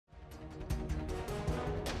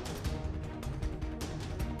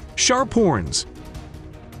Sharp horns.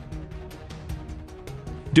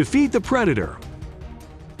 Defeat the predator.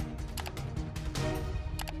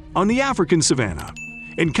 On the African savanna,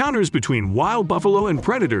 encounters between wild buffalo and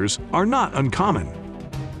predators are not uncommon.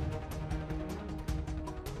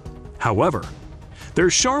 However,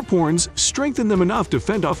 their sharp horns strengthen them enough to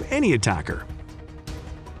fend off any attacker.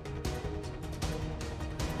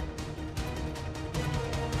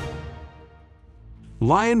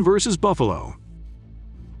 Lion versus buffalo.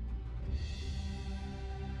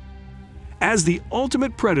 As the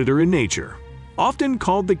ultimate predator in nature, often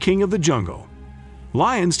called the king of the jungle,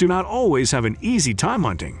 lions do not always have an easy time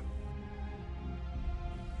hunting.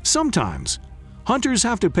 Sometimes, hunters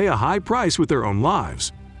have to pay a high price with their own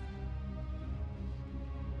lives.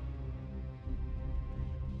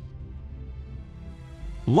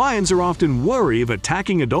 Lions are often wary of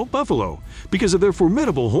attacking adult buffalo because of their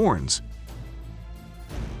formidable horns.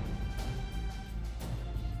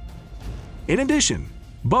 In addition,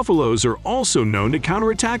 buffaloes are also known to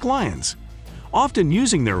counterattack lions, often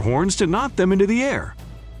using their horns to knock them into the air.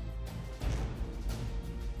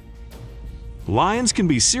 Lions can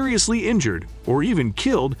be seriously injured or even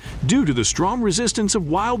killed due to the strong resistance of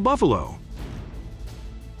wild buffalo.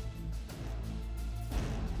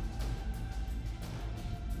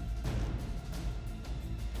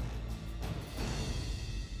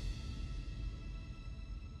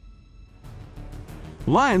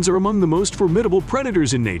 Lions are among the most formidable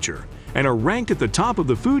predators in nature and are ranked at the top of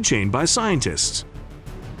the food chain by scientists.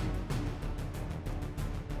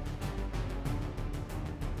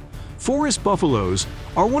 Forest buffaloes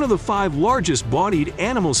are one of the 5 largest bodied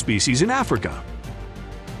animal species in Africa.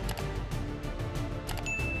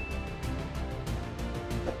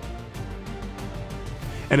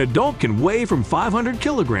 An adult can weigh from 500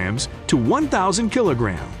 kilograms to 1,000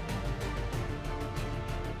 kilograms.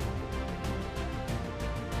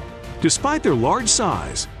 Despite their large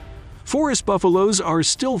size, forest buffaloes are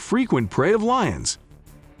still frequent prey of lions.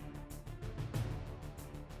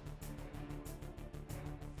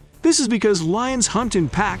 This is because lions hunt in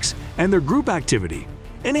packs and their group activity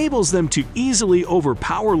enables them to easily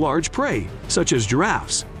overpower large prey such as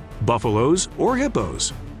giraffes, buffaloes, or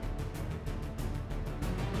hippos.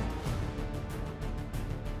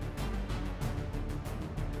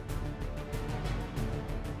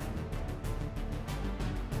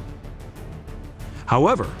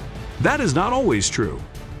 However, that is not always true.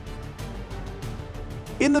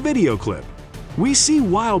 In the video clip, we see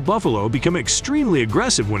wild buffalo become extremely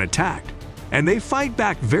aggressive when attacked, and they fight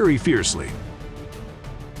back very fiercely.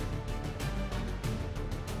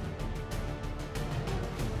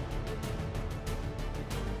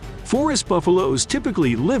 Forest buffaloes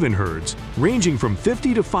typically live in herds ranging from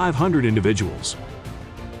 50 to 500 individuals.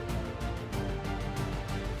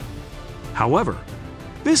 However,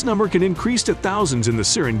 this number can increase to thousands in the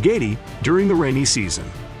Serengeti during the rainy season.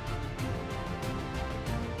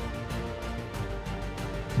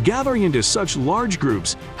 Gathering into such large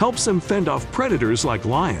groups helps them fend off predators like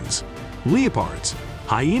lions, leopards,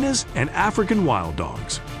 hyenas, and African wild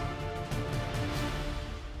dogs.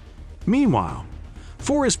 Meanwhile,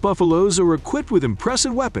 forest buffaloes are equipped with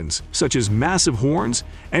impressive weapons such as massive horns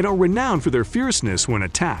and are renowned for their fierceness when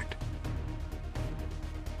attacked.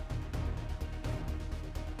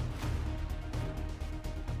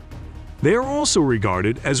 They are also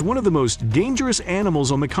regarded as one of the most dangerous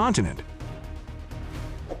animals on the continent.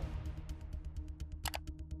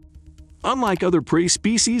 Unlike other prey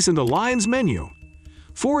species in the lion's menu,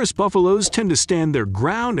 forest buffaloes tend to stand their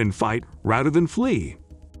ground and fight rather than flee.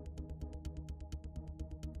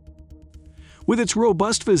 With its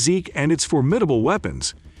robust physique and its formidable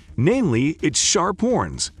weapons, namely its sharp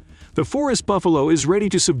horns, the forest buffalo is ready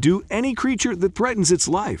to subdue any creature that threatens its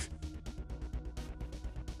life.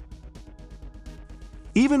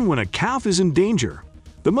 Even when a calf is in danger,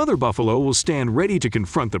 the mother buffalo will stand ready to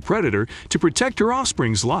confront the predator to protect her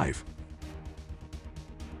offspring's life.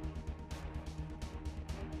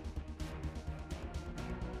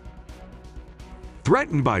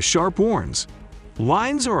 Threatened by sharp horns,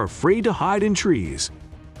 lions are afraid to hide in trees.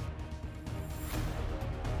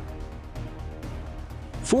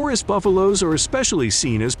 Forest buffaloes are especially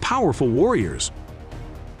seen as powerful warriors.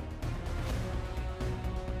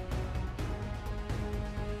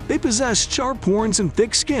 They possess sharp horns and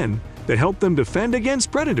thick skin that help them defend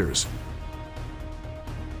against predators.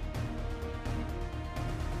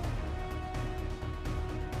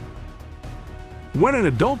 When an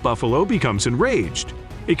adult buffalo becomes enraged,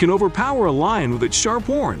 it can overpower a lion with its sharp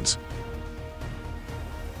horns.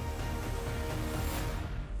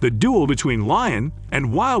 The duel between lion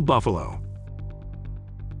and wild buffalo.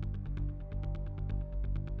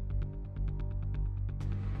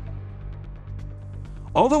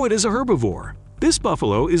 Although it is a herbivore, this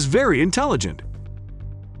buffalo is very intelligent.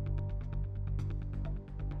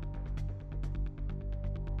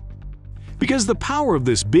 Because the power of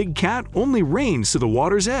this big cat only reigns to the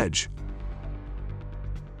water's edge.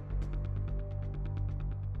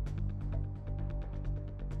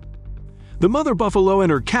 The mother buffalo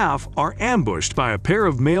and her calf are ambushed by a pair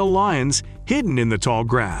of male lions hidden in the tall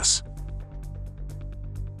grass.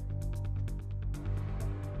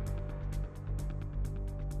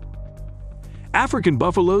 African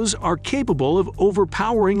buffaloes are capable of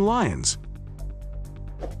overpowering lions.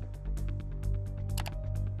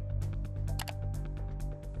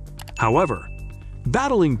 However,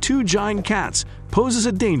 battling two giant cats poses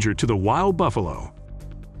a danger to the wild buffalo.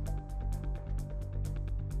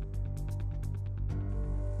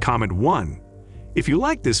 Comment 1 if you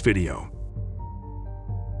like this video.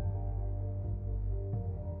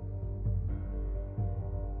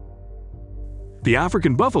 The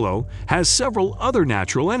African buffalo has several other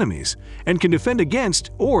natural enemies and can defend against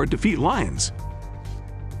or defeat lions.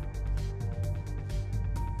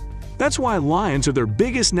 That's why lions are their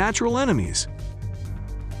biggest natural enemies.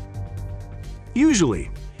 Usually,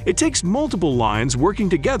 it takes multiple lions working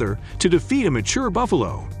together to defeat a mature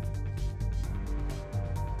buffalo.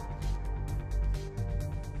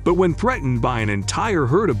 But when threatened by an entire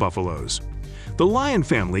herd of buffaloes, the lion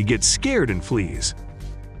family gets scared and flees.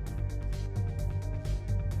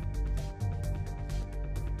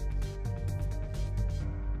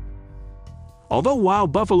 Although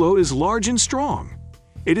wild buffalo is large and strong,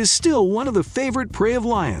 it is still one of the favorite prey of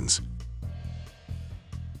lions.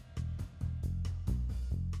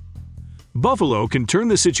 Buffalo can turn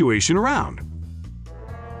the situation around.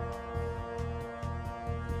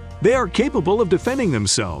 They are capable of defending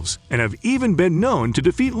themselves and have even been known to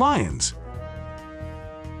defeat lions.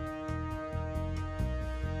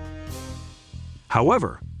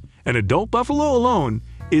 However, an adult buffalo alone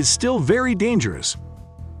is still very dangerous.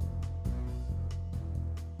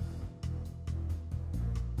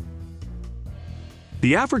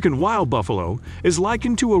 The African wild buffalo is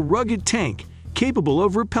likened to a rugged tank capable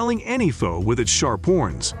of repelling any foe with its sharp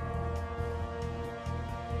horns.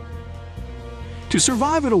 To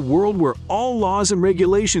survive in a world where all laws and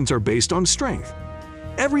regulations are based on strength,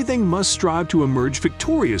 everything must strive to emerge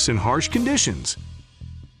victorious in harsh conditions.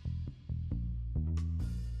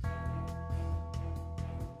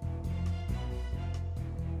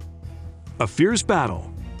 A fierce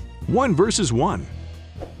battle, 1 versus 1.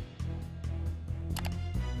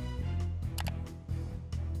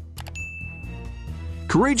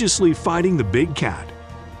 Courageously fighting the big cat.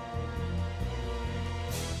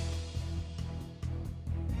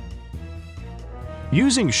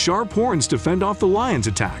 Using sharp horns to fend off the lion's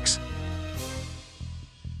attacks.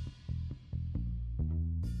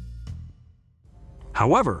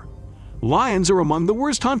 However, lions are among the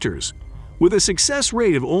worst hunters, with a success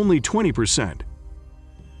rate of only 20%.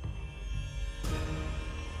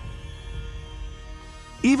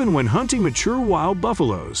 Even when hunting mature wild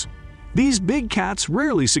buffaloes, these big cats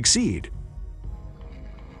rarely succeed.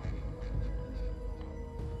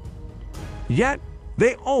 Yet,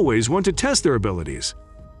 they always want to test their abilities.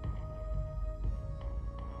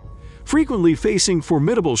 Frequently facing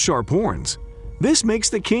formidable sharp horns, this makes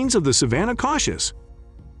the kings of the savannah cautious.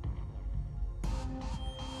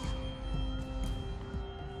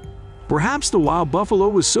 Perhaps the wild buffalo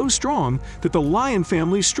was so strong that the lion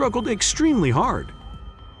family struggled extremely hard.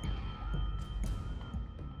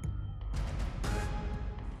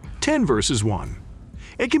 10 versus 1.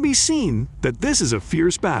 It can be seen that this is a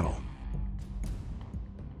fierce battle.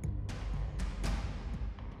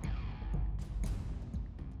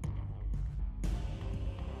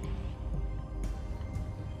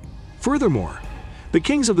 Furthermore, the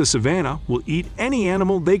kings of the savannah will eat any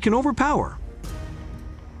animal they can overpower.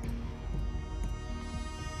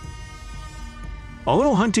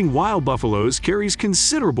 Although hunting wild buffaloes carries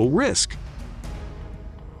considerable risk,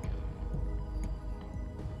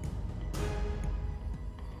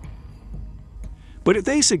 but if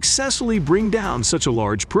they successfully bring down such a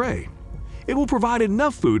large prey, it will provide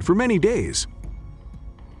enough food for many days.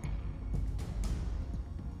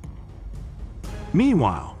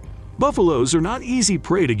 Meanwhile, buffaloes are not easy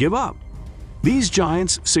prey to give up. These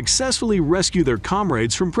giants successfully rescue their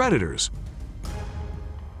comrades from predators.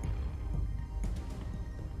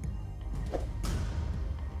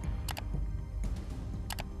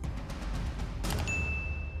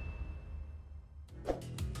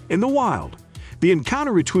 In the wild, the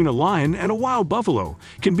encounter between a lion and a wild buffalo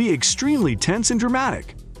can be extremely tense and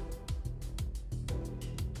dramatic.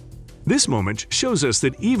 This moment shows us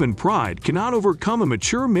that even pride cannot overcome a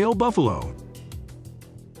mature male buffalo.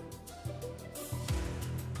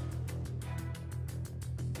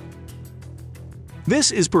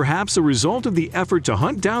 This is perhaps a result of the effort to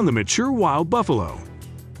hunt down the mature wild buffalo.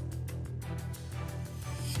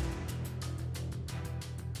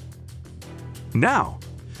 Now,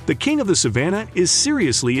 the king of the savannah is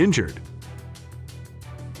seriously injured.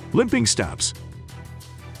 Limping steps.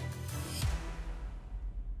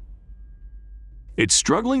 It's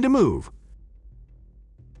struggling to move.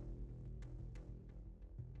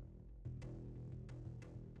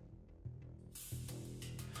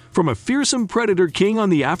 From a fearsome predator king on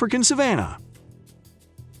the African savannah.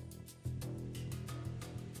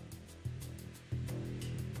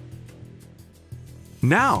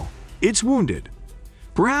 Now, it's wounded.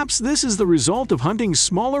 Perhaps this is the result of hunting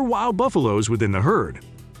smaller wild buffaloes within the herd.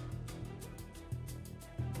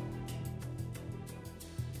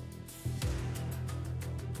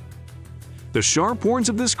 The sharp horns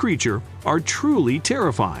of this creature are truly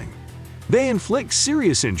terrifying. They inflict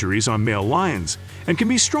serious injuries on male lions and can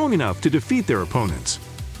be strong enough to defeat their opponents.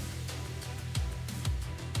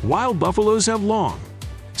 Wild buffaloes have long,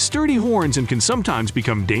 sturdy horns and can sometimes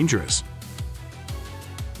become dangerous.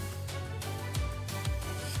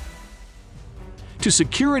 To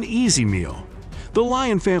secure an easy meal, the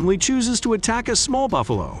lion family chooses to attack a small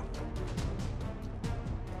buffalo.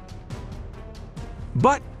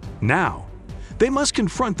 But now, they must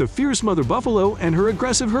confront the fierce mother buffalo and her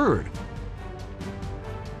aggressive herd.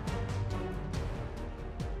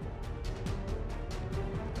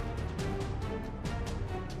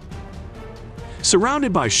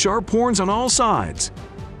 Surrounded by sharp horns on all sides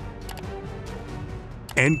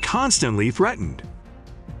and constantly threatened,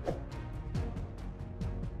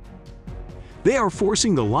 they are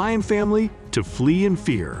forcing the lion family to flee in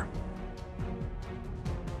fear.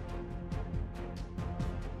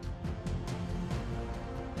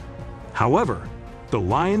 However, the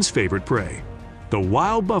lion's favorite prey, the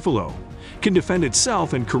wild buffalo, can defend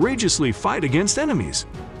itself and courageously fight against enemies.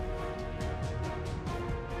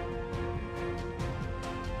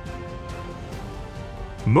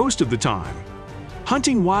 Most of the time,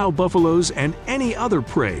 hunting wild buffaloes and any other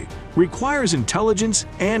prey requires intelligence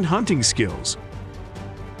and hunting skills.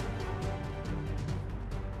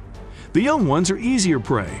 The young ones are easier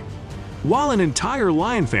prey, while an entire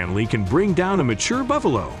lion family can bring down a mature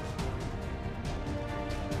buffalo.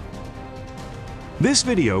 This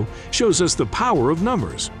video shows us the power of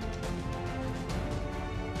numbers.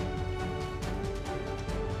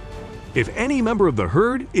 If any member of the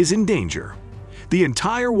herd is in danger, the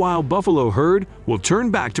entire wild buffalo herd will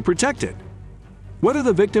turn back to protect it, whether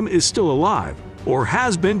the victim is still alive or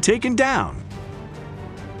has been taken down.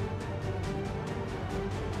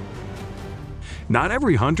 Not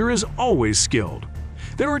every hunter is always skilled.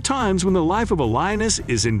 There are times when the life of a lioness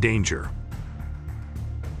is in danger.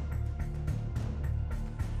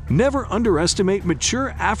 Never underestimate mature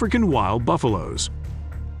African wild buffaloes.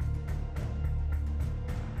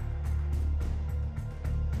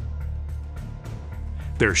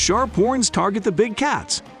 Their sharp horns target the big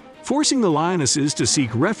cats, forcing the lionesses to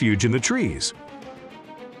seek refuge in the trees.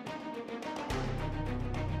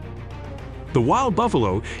 The wild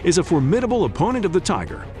buffalo is a formidable opponent of the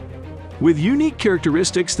tiger, with unique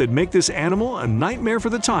characteristics that make this animal a nightmare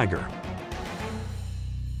for the tiger.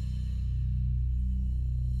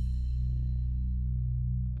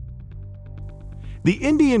 The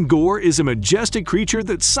Indian boar is a majestic creature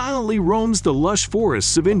that silently roams the lush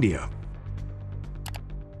forests of India.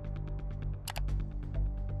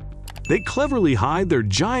 They cleverly hide their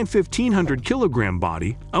giant 1,500-kilogram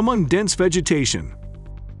body among dense vegetation.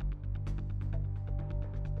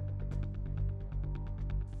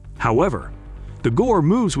 However, the boar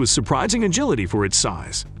moves with surprising agility for its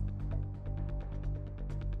size.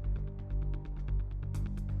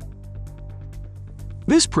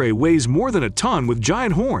 This prey weighs more than a ton with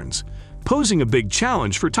giant horns, posing a big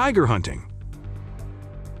challenge for tiger hunting.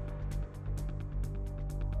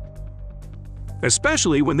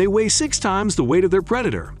 Especially when they weigh 6 times the weight of their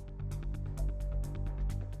predator.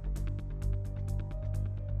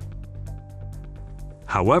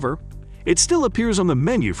 However, it still appears on the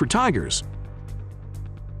menu for tigers.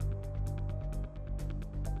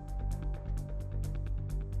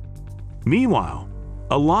 Meanwhile,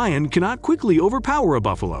 a lion cannot quickly overpower a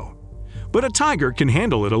buffalo, but a tiger can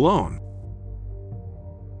handle it alone.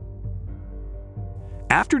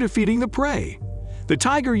 After defeating the prey, the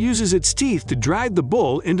tiger uses its teeth to drag the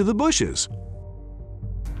bull into the bushes.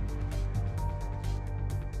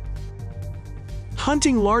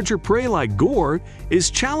 Hunting larger prey like boar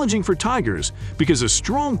is challenging for tigers because a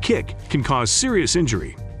strong kick can cause serious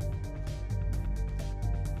injury.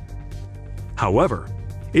 However,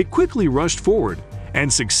 it quickly rushed forward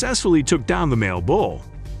and successfully took down the male bull.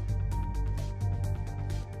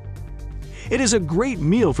 It is a great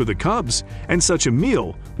meal for the cubs, and such a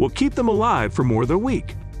meal will keep them alive for more than a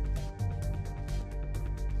week.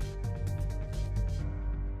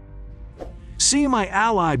 See my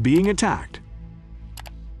ally being attacked.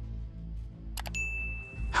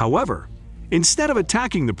 However, instead of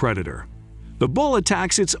attacking the predator, the bull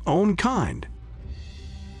attacks its own kind.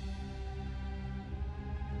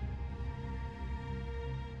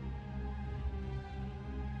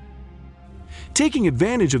 Taking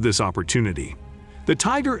advantage of this opportunity, the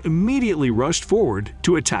tiger immediately rushed forward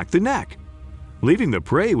to attack the neck, leaving the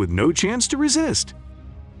prey with no chance to resist.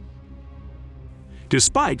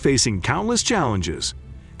 Despite facing countless challenges,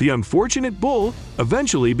 the unfortunate bull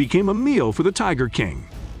eventually became a meal for the Tiger King.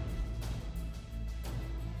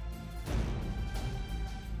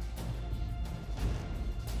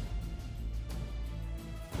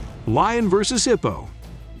 Lion versus hippo.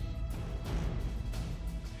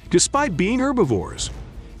 Despite being herbivores,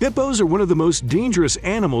 hippos are one of the most dangerous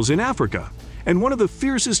animals in Africa and one of the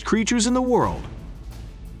fiercest creatures in the world.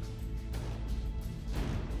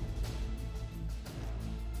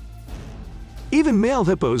 Even male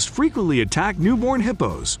hippos frequently attack newborn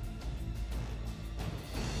hippos.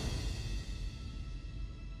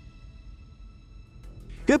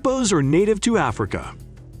 Hippos are native to Africa.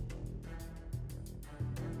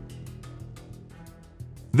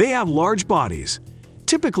 They have large bodies,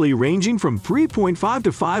 typically ranging from 3.5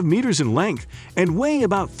 to 5 meters in length and weighing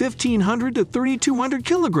about 1,500 to 3,200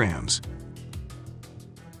 kilograms.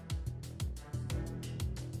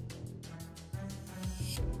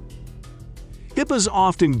 Hippos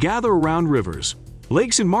often gather around rivers,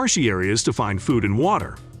 lakes, and marshy areas to find food and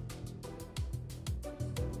water.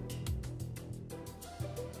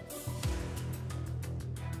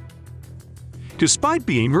 Despite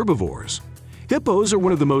being herbivores, hippos are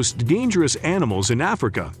one of the most dangerous animals in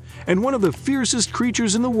Africa and one of the fiercest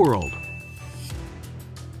creatures in the world.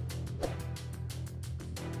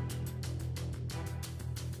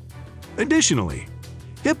 Additionally,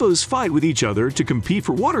 hippos fight with each other to compete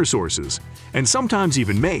for water sources and sometimes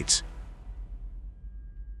even mates.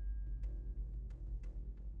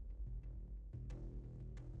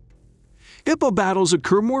 Hippo battles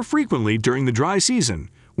occur more frequently during the dry season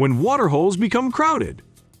when water holes become crowded.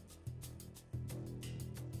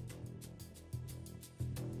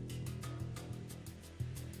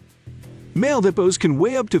 Male hippos can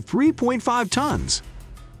weigh up to 3.5 tons.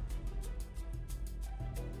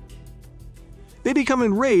 They become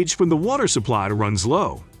enraged when the water supply runs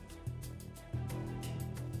low.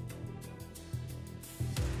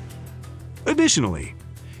 Additionally,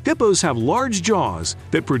 hippos have large jaws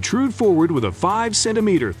that protrude forward with a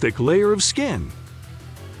 5-centimeter thick layer of skin.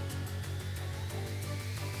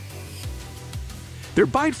 Their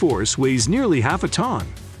bite force weighs nearly half a ton,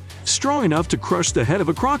 strong enough to crush the head of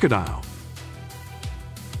a crocodile.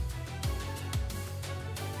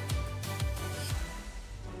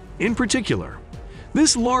 In particular,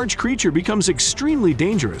 this large creature becomes extremely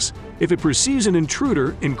dangerous if it perceives an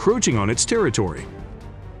intruder encroaching on its territory.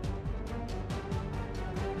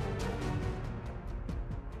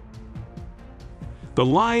 The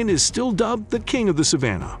lion is still dubbed the king of the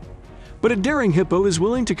savannah, but a daring hippo is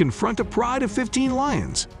willing to confront a pride of 15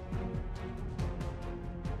 lions.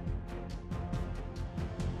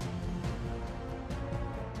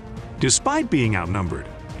 Despite being outnumbered,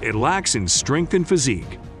 it lacks in strength and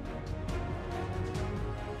physique.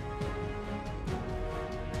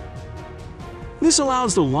 This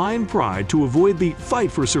allows the lion pride to avoid the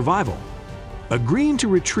fight for survival, agreeing to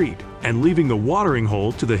retreat and leaving the watering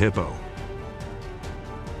hole to the hippo.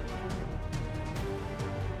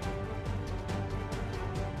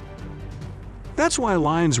 That's why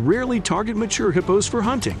lions rarely target mature hippos for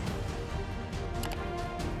hunting.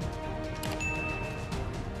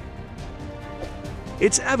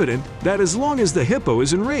 It's evident that as long as the hippo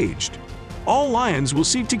is enraged, all lions will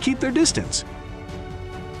seek to keep their distance.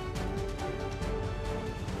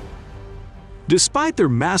 Despite their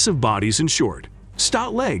massive bodies and short,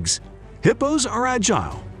 stout legs, hippos are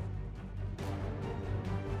agile,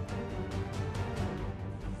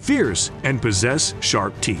 fierce, and possess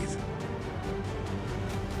sharp teeth.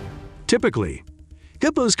 Typically,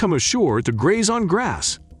 hippos come ashore to graze on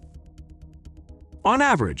grass. On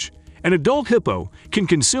average, an adult hippo can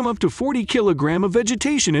consume up to 40 kilograms of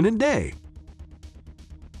vegetation in a day.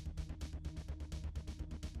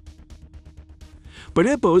 But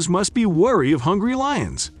hippos must be wary of hungry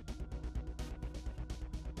lions.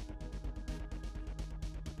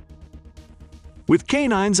 With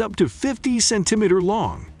canines up to 50 centimeters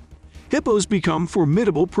long, hippos become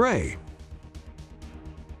formidable prey.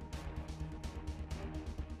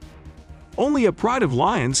 Only only a pride of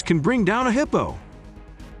lions can bring down a hippo.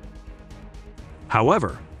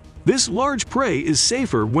 However, this large prey is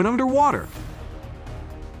safer when underwater.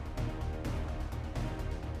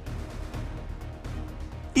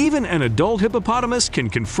 Even an adult hippopotamus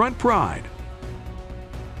can confront pride.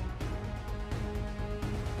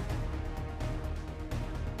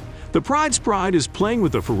 The pride's pride is playing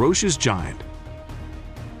with a ferocious giant.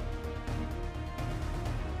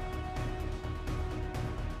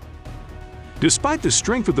 Despite the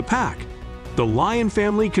strength of the pack, the lion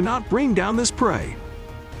family cannot bring down this prey.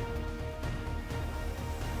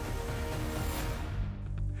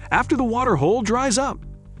 After the water hole dries up,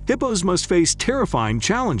 hippos must face terrifying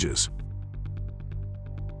challenges.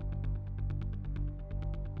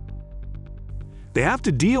 They have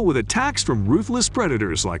to deal with attacks from ruthless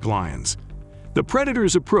predators like lions. The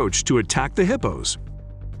predators approach to attack the hippos.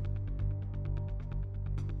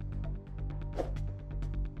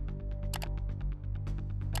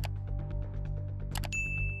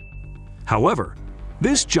 However,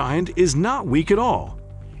 this giant is not weak at all.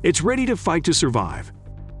 It's ready to fight to survive.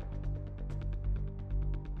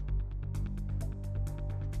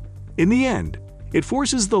 In the end, it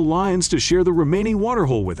forces the lions to share the remaining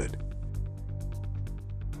waterhole with it.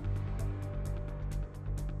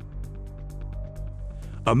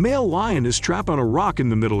 A male lion is trapped on a rock in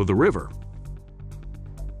the middle of the river.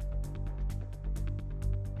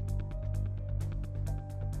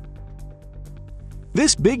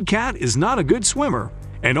 This big cat is not a good swimmer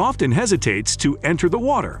and often hesitates to enter the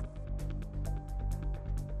water.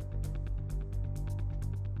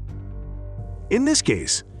 In this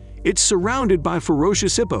case, it's surrounded by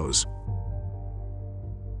ferocious hippos.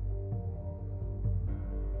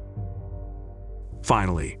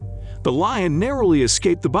 Finally, the lion narrowly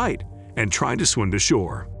escaped the bite and tried to swim to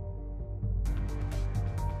shore.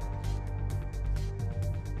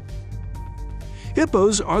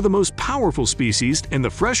 Hippos are the most powerful species in the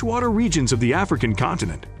freshwater regions of the African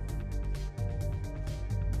continent.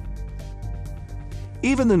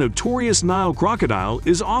 Even the notorious Nile crocodile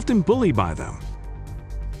is often bullied by them.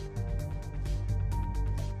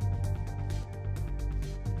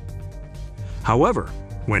 However,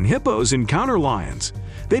 when hippos encounter lions,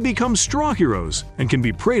 they become straw heroes and can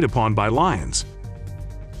be preyed upon by lions.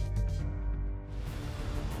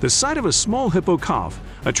 The sight of a small hippo calf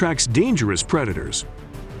attracts dangerous predators.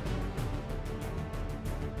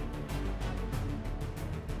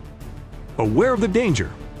 Aware of the danger,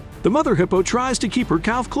 the mother hippo tries to keep her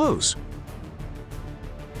calf close.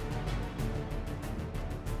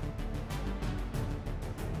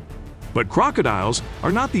 But crocodiles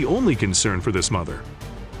are not the only concern for this mother.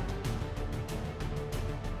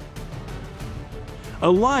 A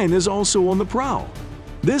lion is also on the prowl.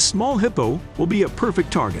 This small hippo will be a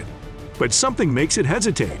perfect target, but something makes it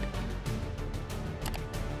hesitate.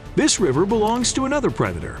 This river belongs to another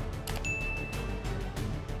predator.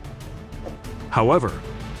 However,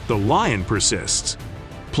 the lion persists,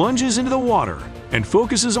 plunges into the water, and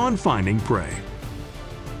focuses on finding prey.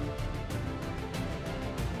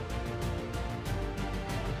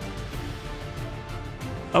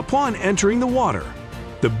 Upon entering the water,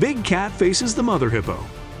 the big cat faces the mother hippo.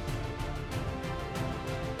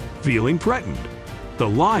 Feeling threatened, the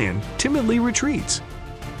lion timidly retreats.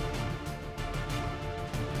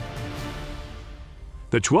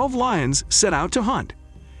 The 12 lions set out to hunt,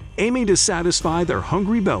 aiming to satisfy their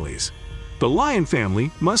hungry bellies. The lion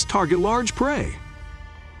family must target large prey.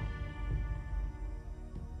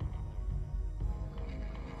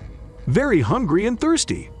 Very hungry and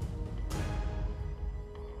thirsty,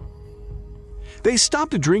 they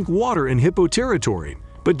stopped to drink water in hippo territory,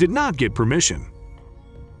 but did not get permission.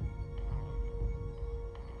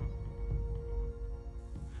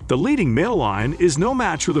 The leading male lion is no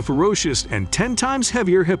match for the ferocious and 10 times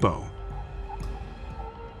heavier hippo.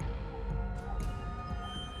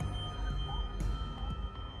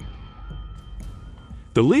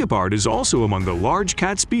 The leopard is also among the large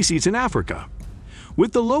cat species in Africa,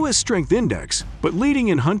 with the lowest strength index but leading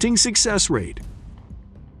in hunting success rate.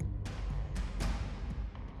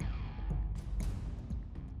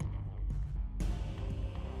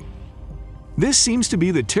 This seems to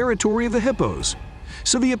be the territory of the hippos,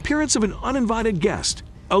 so the appearance of an uninvited guest,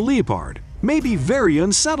 a leopard, may be very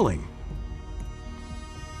unsettling.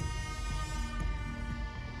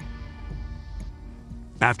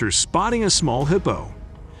 After spotting a small hippo,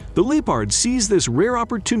 the leopard sees this rare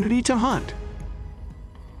opportunity to hunt.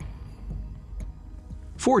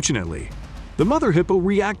 Fortunately, the mother hippo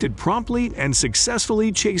reacted promptly and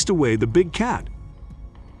successfully chased away the big cat.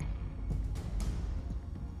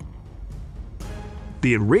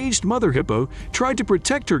 The enraged mother hippo tried to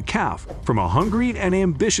protect her calf from a hungry and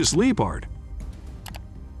ambitious leopard.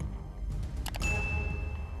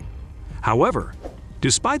 However,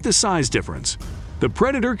 despite the size difference, the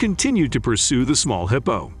predator continued to pursue the small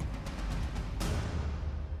hippo.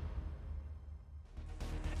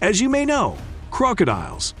 As you may know,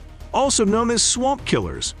 crocodiles, also known as swamp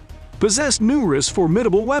killers, possess numerous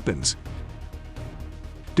formidable weapons.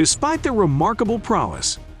 Despite their remarkable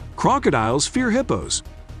prowess, crocodiles fear hippos,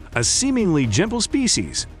 a seemingly gentle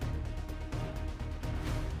species.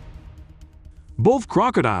 Both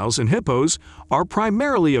crocodiles and hippos are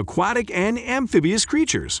primarily aquatic and amphibious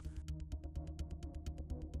creatures.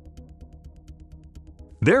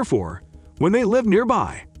 Therefore, when they live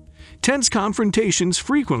nearby, tense confrontations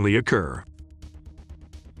frequently occur.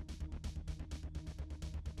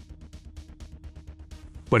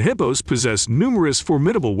 But hippos possess numerous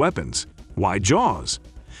formidable weapons: wide jaws,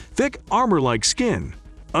 thick armor-like skin,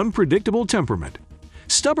 unpredictable temperament,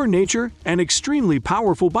 stubborn nature, and extremely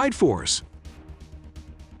powerful bite force.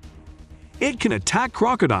 It can attack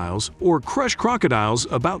crocodiles or crush crocodiles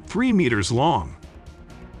about 3 meters long.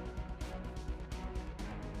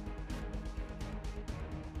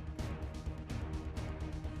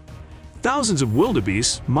 Thousands of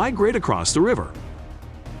wildebeests migrate across the river.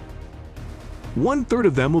 1/3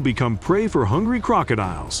 of them will become prey for hungry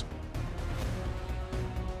crocodiles.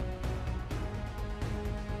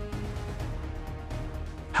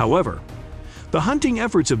 However, the hunting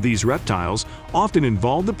efforts of these reptiles often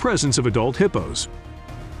involve the presence of adult hippos.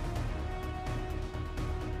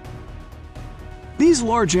 These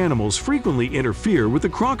large animals frequently interfere with the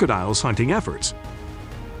crocodile's hunting efforts.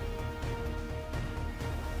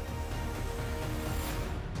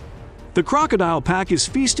 The crocodile pack is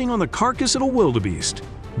feasting on the carcass of a wildebeest.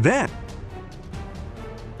 Then,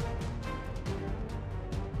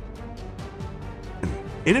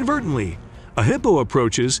 inadvertently, a hippo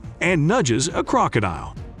approaches and nudges a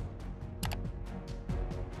crocodile.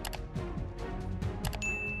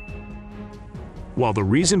 While the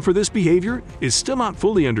reason for this behavior is still not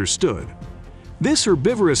fully understood, this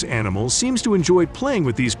herbivorous animal seems to enjoy playing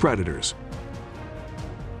with these predators.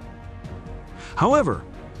 However,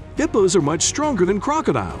 hippos are much stronger than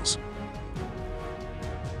crocodiles.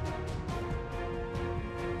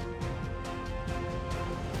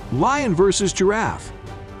 Lion versus giraffe.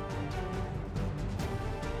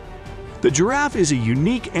 The giraffe is a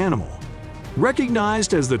unique animal,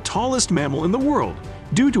 recognized as the tallest mammal in the world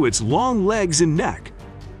due to its long legs and neck.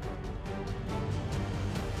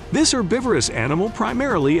 This herbivorous animal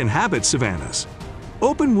primarily inhabits savannas,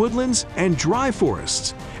 open woodlands, and dry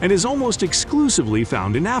forests, and is almost exclusively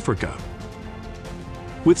found in Africa.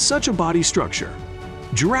 With such a body structure,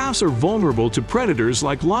 giraffes are vulnerable to predators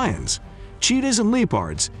like lions, cheetahs, and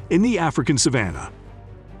leopards in the African savanna.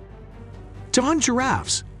 To hunt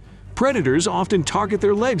giraffes, predators often target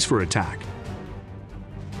their legs for attack.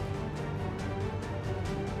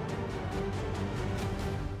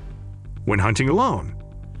 When hunting alone,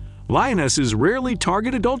 lionesses rarely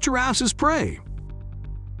target adult giraffes as prey.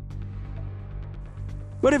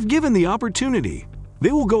 But if given the opportunity,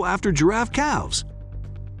 they will go after giraffe calves.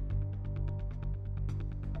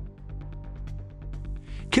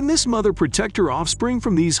 Can this mother protect her offspring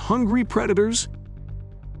from these hungry predators?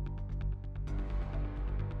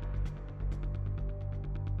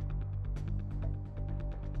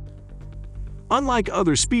 Unlike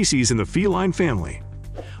other species in the feline family,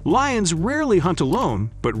 lions rarely hunt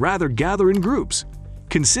alone but rather gather in groups,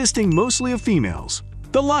 consisting mostly of females.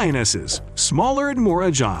 The lionesses, smaller and more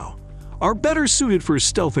agile, are better suited for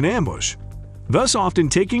stealth and ambush, thus often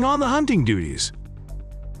taking on the hunting duties.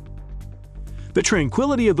 The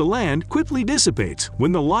tranquility of the land quickly dissipates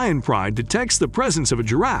when the lion pride detects the presence of a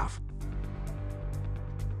giraffe.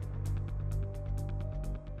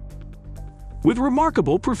 With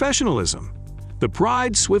remarkable professionalism, the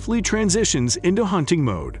pride swiftly transitions into hunting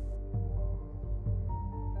mode.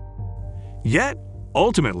 Yet,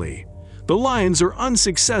 ultimately, the lions are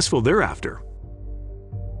unsuccessful thereafter.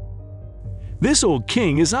 This old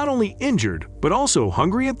king is not only injured, but also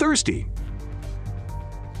hungry and thirsty.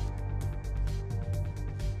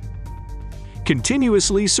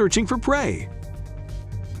 Continuously searching for prey.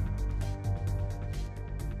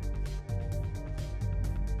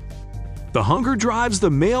 The hunger drives the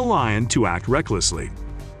male lion to act recklessly.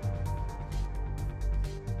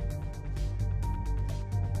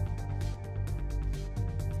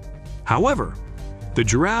 However, the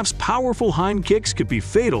giraffe's powerful hind kicks could be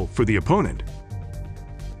fatal for the opponent.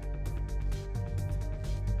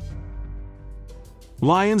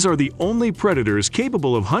 Lions are the only predators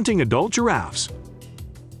capable of hunting adult giraffes.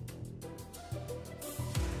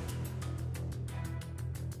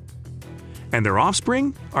 and their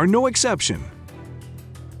offspring are no exception.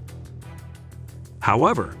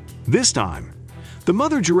 However, this time, the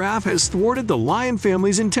mother giraffe has thwarted the lion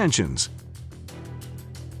family's intentions.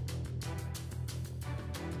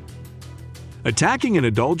 Attacking an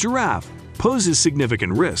adult giraffe poses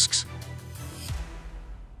significant risks.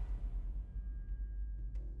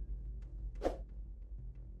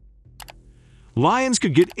 Lions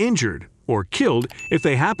could get injured or killed if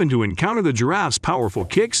they happen to encounter the giraffe's powerful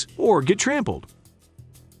kicks or get trampled.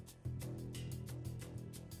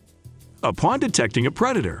 Upon detecting a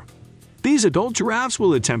predator, these adult giraffes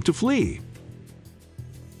will attempt to flee.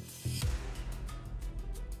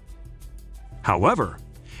 However,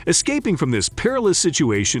 escaping from this perilous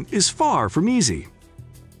situation is far from easy.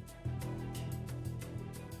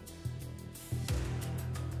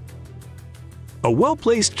 A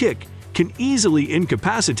well-placed kick can easily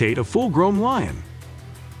incapacitate a full-grown lion.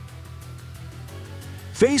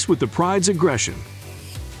 Faced with the pride's aggression,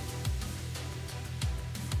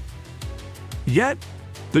 yet,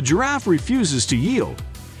 the giraffe refuses to yield,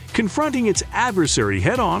 confronting its adversary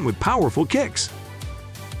head-on with powerful kicks.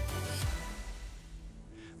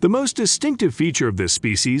 The most distinctive feature of this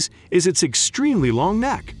species is its extremely long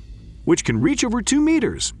neck, which can reach over 2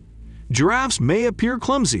 meters. Giraffes may appear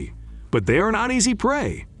clumsy, but they are not easy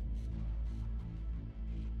prey.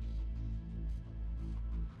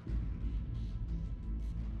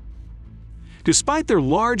 Despite their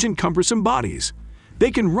large and cumbersome bodies,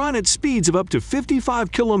 they can run at speeds of up to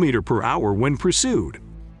 55 km/h when pursued.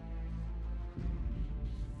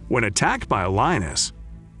 When attacked by a lioness,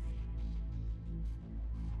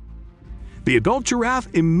 the adult giraffe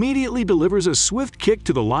immediately delivers a swift kick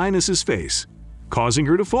to the lioness's face, causing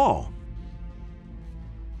her to fall.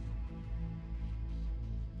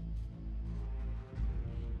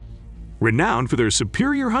 Renowned for their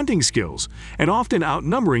superior hunting skills and often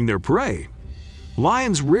outnumbering their prey,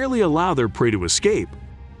 lions rarely allow their prey to escape.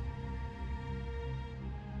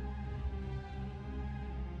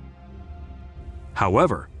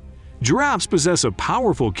 However, giraffes possess a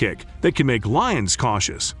powerful kick that can make lions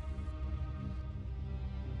cautious.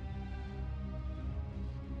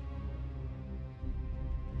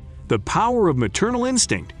 The power of maternal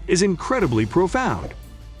instinct is incredibly profound.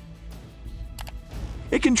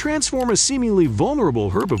 It can transform a seemingly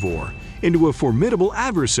vulnerable herbivore into a formidable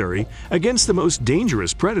adversary against the most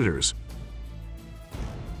dangerous predators.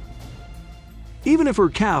 Even if her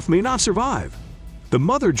calf may not survive, the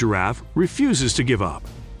mother giraffe refuses to give up.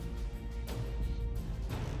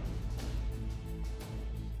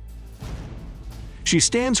 She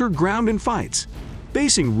stands her ground and fights,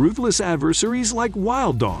 facing ruthless adversaries like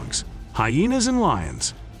wild dogs, hyenas, and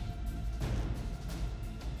lions.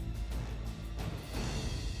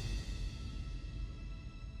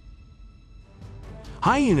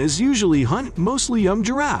 Hyenas usually hunt mostly young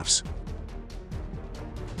giraffes.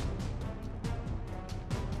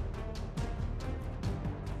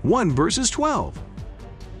 One versus 12.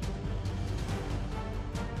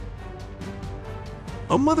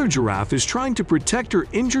 A mother giraffe is trying to protect her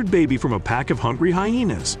injured baby from a pack of hungry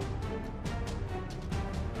hyenas.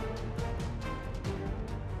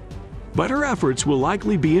 But her efforts will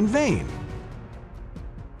likely be in vain.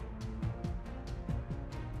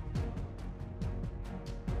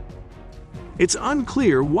 It's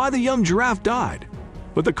unclear why the young giraffe died,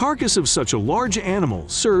 but the carcass of such a large animal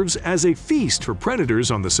serves as a feast for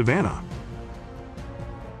predators on the savanna.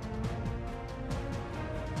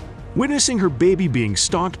 Witnessing her baby being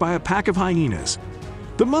stalked by a pack of hyenas,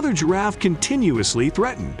 the mother giraffe continuously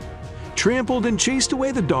threatened, trampled, and chased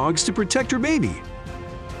away the dogs to protect her baby.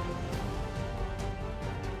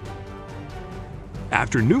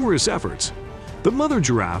 After numerous efforts, the mother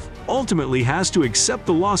giraffe ultimately has to accept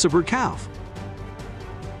the loss of her calf.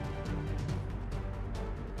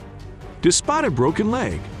 Despite a broken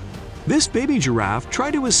leg, this baby giraffe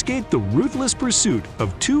tried to escape the ruthless pursuit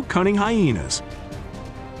of 2 cunning hyenas.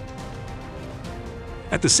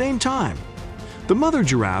 At the same time, the mother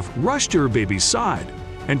giraffe rushed to her baby's side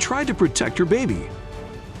and tried to protect her baby.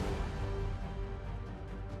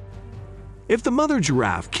 If the mother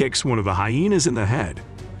giraffe kicks one of the hyenas in the head,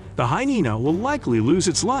 the hyena will likely lose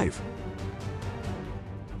its life.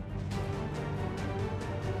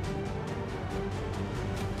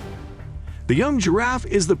 The young giraffe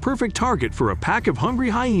is the perfect target for a pack of hungry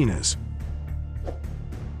hyenas.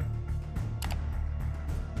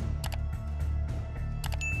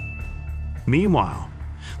 Meanwhile,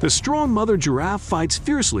 the strong mother giraffe fights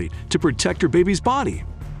fiercely to protect her baby's body.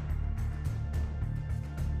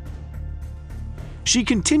 She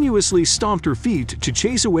continuously stomped her feet to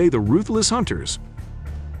chase away the ruthless hunters.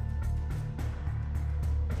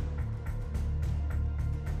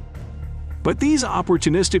 But these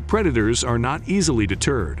opportunistic predators are not easily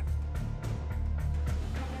deterred.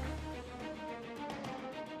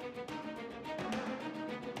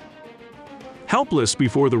 Helpless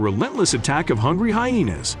before the relentless attack of hungry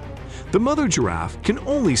hyenas, the mother giraffe can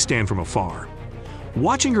only stand from afar,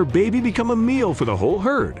 watching her baby become a meal for the whole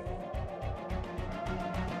herd.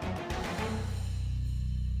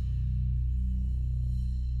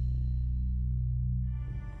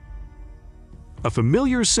 A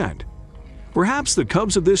familiar scent. Perhaps the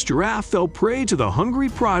cubs of this giraffe fell prey to the hungry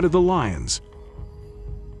pride of the lions.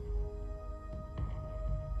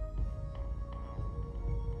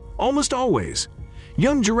 Almost always,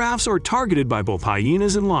 young giraffes are targeted by both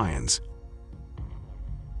hyenas and lions.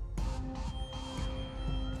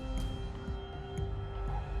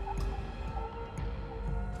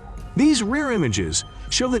 These rare images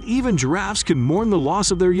show that even giraffes can mourn the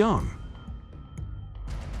loss of their young.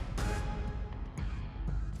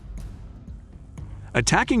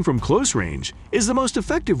 Attacking from close range is the most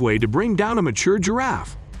effective way to bring down a mature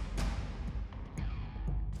giraffe.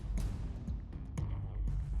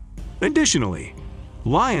 Additionally,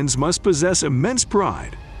 lions must possess immense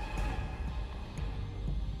pride.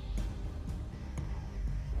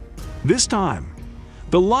 This time,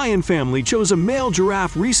 the lion family chose a male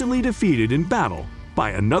giraffe recently defeated in battle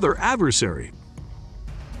by another adversary.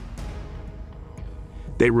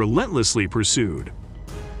 They relentlessly pursued.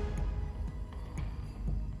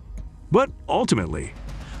 But ultimately,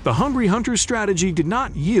 the hungry hunter's strategy did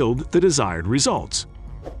not yield the desired results.